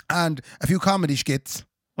 and a few comedy skits,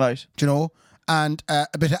 right, and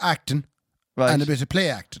a bit of acting, right, and a bit of play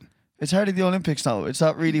acting. It's hardly the Olympics now. It's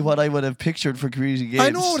not really what I would have pictured for community games. I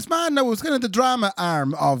know, it's mad now. It's kind of the drama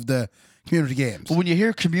arm of the community games. But when you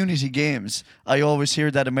hear community games, I always hear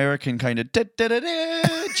that American kind of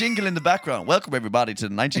jingle in the background. Welcome everybody to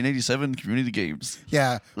the 1987 community games.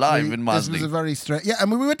 Yeah, live in Mosney. This was a very straight. Yeah,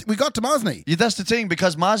 and we got to Mosney. Yeah, that's the thing,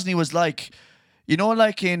 because Mosney was like,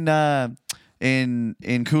 like in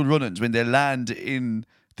Cool Runnings when they land in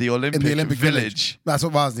the Olympic, in the Olympic Village. That's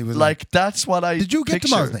what Mosney was Like, that's what I Did you get to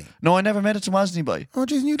picture. Mosney? No, I never made it to Mosney, boy. Oh,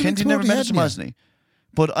 jeez, you Kenty never made it to Mosney.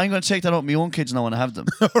 But I'm going to take that out my own kids now and have them.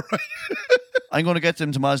 I'm going to get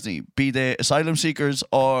them to Mosney, be they asylum seekers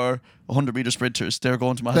or 100-meter sprinters. They're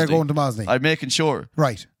going to Mosney. They're going to Mosney. I'm making sure.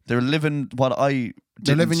 Right. They're living what I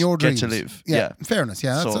They're living your get dreams. to live. Yeah. In fairness,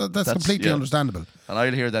 yeah. So That's completely yeah. understandable. And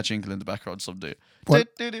I'll hear that jingle in the background someday. Well,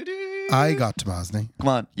 Do-do-do-do. I got to Mosney. Come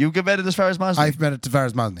on. You get better as far as Mosney? I've made it to far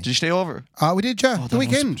as Mosney. Did you stay over? We did, yeah. The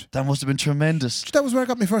weekend. That must have been tremendous. That was where I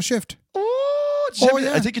got my first shift.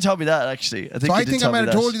 Yeah. I think you told me that, actually. I think I might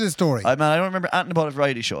have told you this story. I don't remember anything about a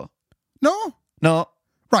variety show. No? No.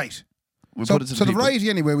 Right. We So put it to the people. variety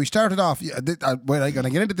anyway, we started off, wait, I'm going to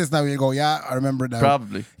get into this now, you go, yeah, I remember it now.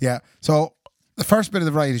 Probably. Yeah. So the first bit of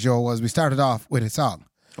the variety show was we started off with a song.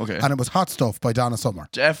 Okay. And it was Hot Stuff by Donna Summer.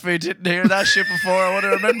 Jeffrey didn't hear that shit before. I want to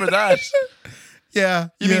remember that. Yeah.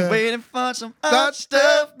 You been waiting for some hot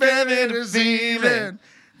stuff, baby, to feeling.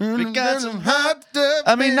 We got some hot stuff.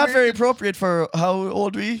 I mean, not very appropriate for how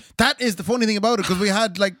old we. That is the funny thing about it, because we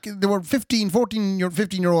had there were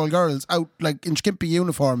 15-year-old girls out like in skimpy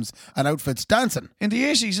uniforms and outfits dancing. In the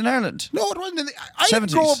 80s in Ireland. No, it wasn't. I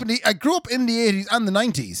 70s. grew up in the 80s and the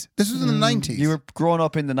 90s. This was in the 90s. You were growing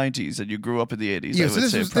up in the 90s and you grew up in the 80s. Yeah, I so would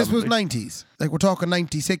this say, was probably. 90s. Like we're talking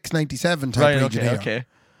 96, 97 type Right, region here. okay.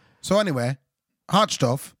 So anyway, Hot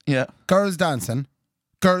Stuff, Yeah. girls dancing,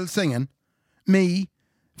 girls singing, me,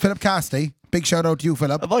 Philip Casty, big shout out to you,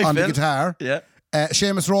 Philip, Boy, on Phil. the guitar. Yeah.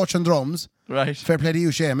 Seamus Roach on drums. Right. Fair play to you,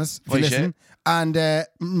 Seamus, if you Boy, listen. And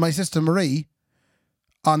my sister Marie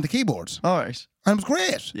on the keyboards. All right. And it was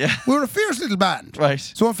great. Yeah. We were a fierce little band. Right.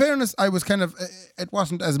 So in fairness, I was kind of, it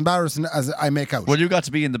wasn't as embarrassing as I make out. Well, you got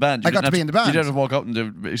to be in the band. I got to be in the band. You didn't have to walk out in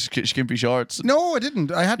the skimpy shorts. No, I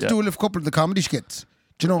didn't. I had to do a couple of the comedy skits.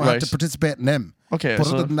 Do you know, I had Right. to participate in them. Okay, But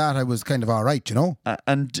so- other than that, I was kind of all right, you know.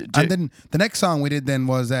 And And then the next song we did then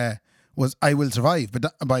was I Will Survive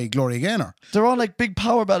by Gloria Gaynor. they're all like big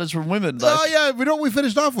power ballads from women. Like, Oh, yeah, we know what we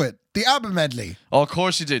finished off with? The ABBA medley. Oh, of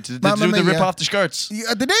course you did. Did they Mamma do the Mia. rip off the skirts?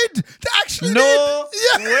 Yeah, they did. They actually No did.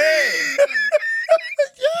 Yeah. way.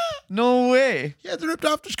 Yeah. No way. Yeah, they ripped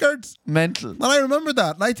off the skirts. Mental. And I remember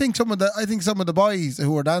that. And I think some of the boys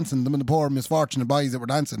who were dancing, the poor misfortunate boys that were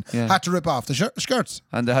dancing, Yeah. had to rip off the skirts.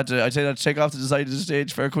 And they had to, I'd say, they had to take off to the side of the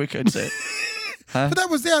stage very quick, I'd say. But that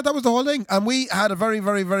was the whole thing. And we had a very,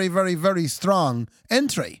 very, very, very, very strong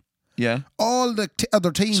entry. Yeah. All the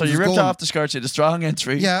other teams. So you was ripped going, off the skirts, you had a strong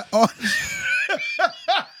entry. Yeah. Oh,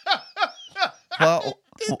 Well,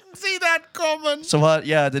 didn't see that coming. so what?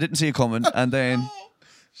 Yeah, they didn't see it coming. And then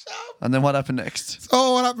what happened next?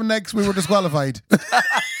 So what happened next? We were disqualified.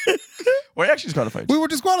 Were you actually disqualified? We were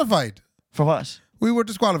disqualified. For what? We were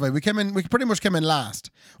disqualified. We pretty much came in last.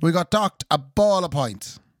 We got docked a ball of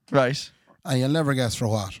points. Right. And you'll never guess for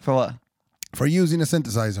what. For what? For using a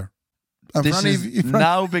synthesizer. And This for any is of you-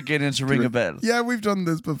 now beginning to ring a bell. Yeah, we've done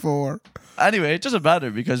this before. Anyway, it doesn't matter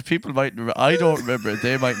because people might. I don't remember it.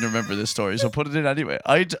 They mightn't remember this story, so put it in anyway.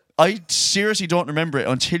 I seriously don't remember it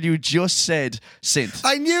until you just said synth.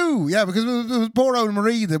 I knew, yeah, because it was poor old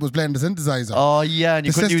Marie that was playing the synthesizer. Oh yeah, and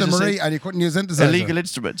you the couldn't sister use Marie, and you couldn't use synthesizer. illegal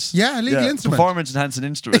instruments. Yeah, illegal instrument. Performance enhancing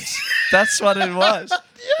instruments. That's what it was.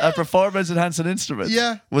 A performance enhancing instrument.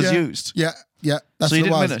 Was used. Yeah. That's So you what didn't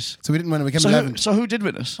it was. win it? So we didn't win it. We came So 11th. so who did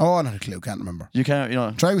win it? Oh, not a clue. Can't remember. You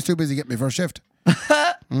can't. Troy was too busy getting me first shift.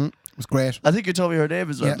 It was great. I think you told me her name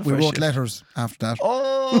as well. Yeah, the we first wrote shift. letters after that.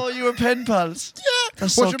 Oh, you were pen pals. Yeah.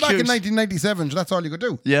 That's But so you're back in cute. 1997, so that's all you could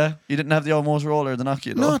do. Yeah, you didn't have the old Motorola or the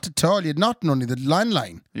Nokia. though. Not at all. You had nothing, only the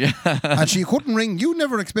landline. Yeah. And she couldn't ring. You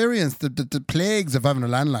never experienced the plagues of having a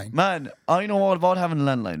landline. Man, I know all about having a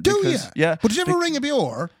landline. Do you? because, Yeah. But did you ever ring a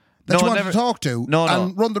BR that No, you I wanted never- to talk to No.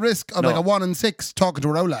 and run the risk of No. like a 1 in 6 talking to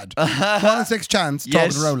a row lad? 1 in 6 chance talking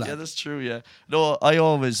Yes, to a row lad. yeah, that's true. Yeah, no, I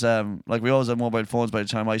always we always had mobile phones by the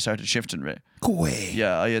time I started shifting. Right? Go away.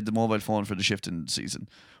 Yeah, I had the mobile phone for the shifting season,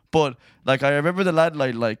 but like I remember the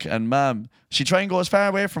landline, and Ma'am, she'd try and go as far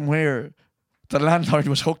away from where the landlord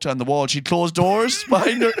was hooked on the wall. She'd close doors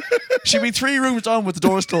behind her. She'd be 3 rooms down with the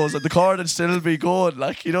doors closed, and the cord would still be going.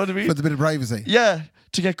 Like, you know what I mean? With a bit of privacy. Yeah,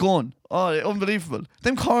 to get going. Oh, unbelievable.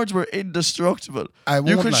 Them cards were indestructible. I You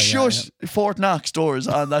won't could lie, yeah, shut Fort Knox doors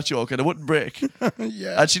on that joke and it wouldn't break.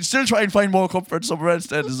 Yeah. And she'd still try and find more comfort somewhere else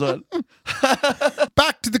then as well.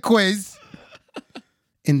 Back to the quiz.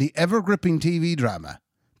 In the ever-gripping TV drama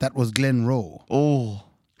that was Glen Rowe, Oh.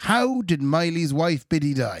 how did Miley's wife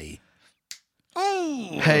Biddy die?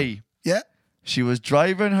 Hey, Yeah, she was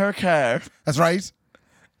driving her car. that's right.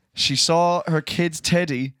 She saw her kid's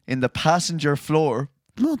teddy in the passenger floor.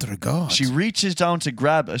 Mother of God. She reaches down to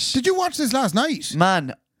grab it. Did you watch this last night?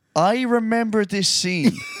 Man, I remember this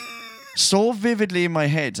scene so vividly in my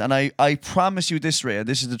head, and I promise you this, Ray, and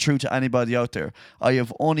this is the truth to anybody out there. I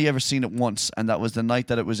have only ever seen it once, and that was the night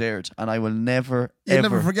that it was aired, and I will never,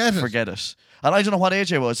 ever forget it. And I don't know what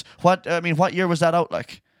age I was. What year was that out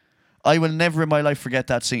like? I will never in my life forget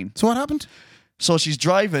that scene. So what happened? So she's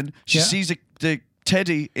driving, she Yeah. sees the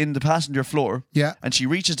teddy in the passenger floor, Yeah. and she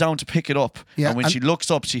reaches down to pick it up, Yeah, and when and- she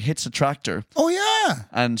looks up, she hits the tractor, Oh yeah,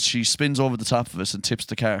 and she spins over the top of us and tips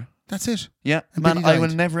the car. that's it. Yeah, And man, Billy I will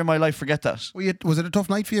died. never in my life forget that. Was it a tough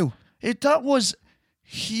night for you? That was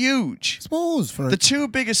huge. I suppose for The two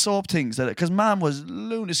biggest soap things because man was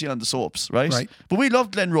lunacy on the soaps, right? Right. But we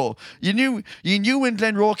loved Glenroe. You knew when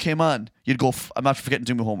Glenroe came on, you'd go, I'm after forgetting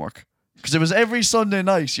to do my homework. Because it was every Sunday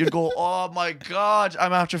night. You'd go, oh my God,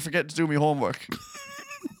 I'm after forgetting to do my homework.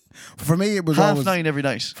 For me, it was 9:30 always. every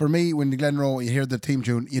night. For me, when the Glenroe, you hear the theme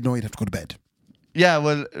tune, you know you'd have to go to bed. Yeah,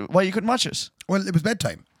 well, why you couldn't watch it? Well, it was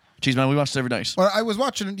bedtime. Jeez, man, we watched it every night. Well, I was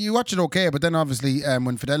watching it. You watch it okay, but then obviously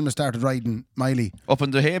when Fidelma started riding Miley Up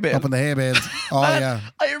in the hay bale. up in the hay bales. Oh Man, yeah.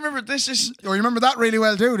 I remember this is. Oh, you remember that really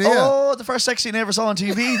well too, do you? Oh, the first sex scene I ever saw on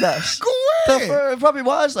TV. That. Go away. It probably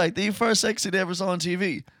was like the first sex scene I ever saw on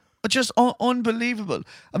TV. But just unbelievable.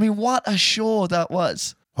 I mean, what a show that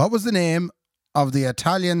was. What was the name of the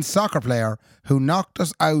Italian soccer player who knocked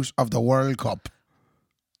us out of the World Cup?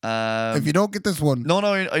 If you don't get this one, No,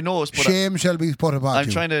 I know it, but shame shall be put upon I'm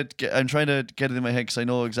you. trying to get it in my head because I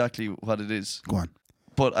know exactly what it is. Go on.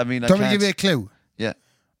 But I mean, I Don't we can't. give you a clue? Yeah,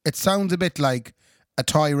 It sounds a bit like a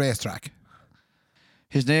toy racetrack.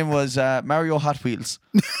 his name was Mario Hot Wheels.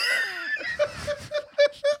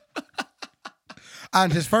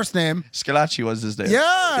 And his first name, Scalacci was his name. yeah,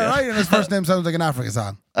 right. And his first name sounds like an African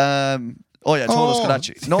song. Oh yeah, Toto Oh.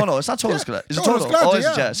 Scalacci. No, it's not Toto Scalacci. Is it Toto Toto? Scalacci, Oh, is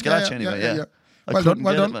it? yeah. Yeah, Scalacci anyway. Yeah. I Well couldn't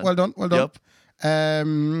done, get it, man. well done. Yep.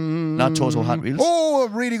 Not Toto Hot Wheels. Oh, a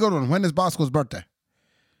really good one. When is Bosco's birthday?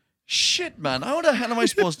 Shit, man. How the hell am I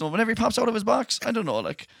supposed to know? Whenever he pops out of his box, I don't know.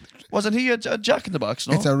 Like, wasn't he a Jack in the Box?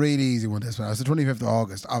 No. It's a really easy one, this one. It's the 25th of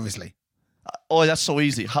August, obviously. Oh, that's so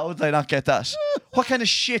easy. How did I not get that? What kind of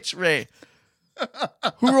shit, Ray?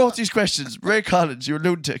 Who wrote these questions? Ray Collins, you're a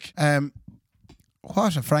lunatic.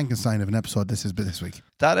 What a Frankenstein of an episode this has been this week.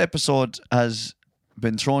 That episode has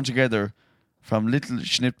been thrown together from little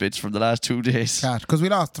snippets from the last 2 days. Cat, because we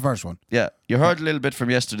lost the first one. Yeah, you heard a little bit from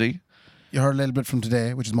yesterday. You heard a little bit from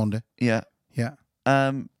today, which is Monday. Yeah. Yeah.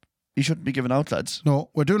 You shouldn't be giving out, lads. No,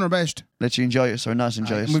 we're doing our best. Let you enjoy it or not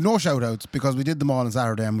enjoy And it. we've no shout outs because we did them all on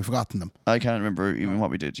Saturday and we've forgotten them. I can't remember even what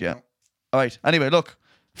we did. Yeah. All right. Anyway, look.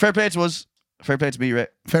 Fair play to us. Fair play to me, Ray.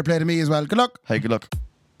 Fair play to me as well. Good luck. Hey, good luck.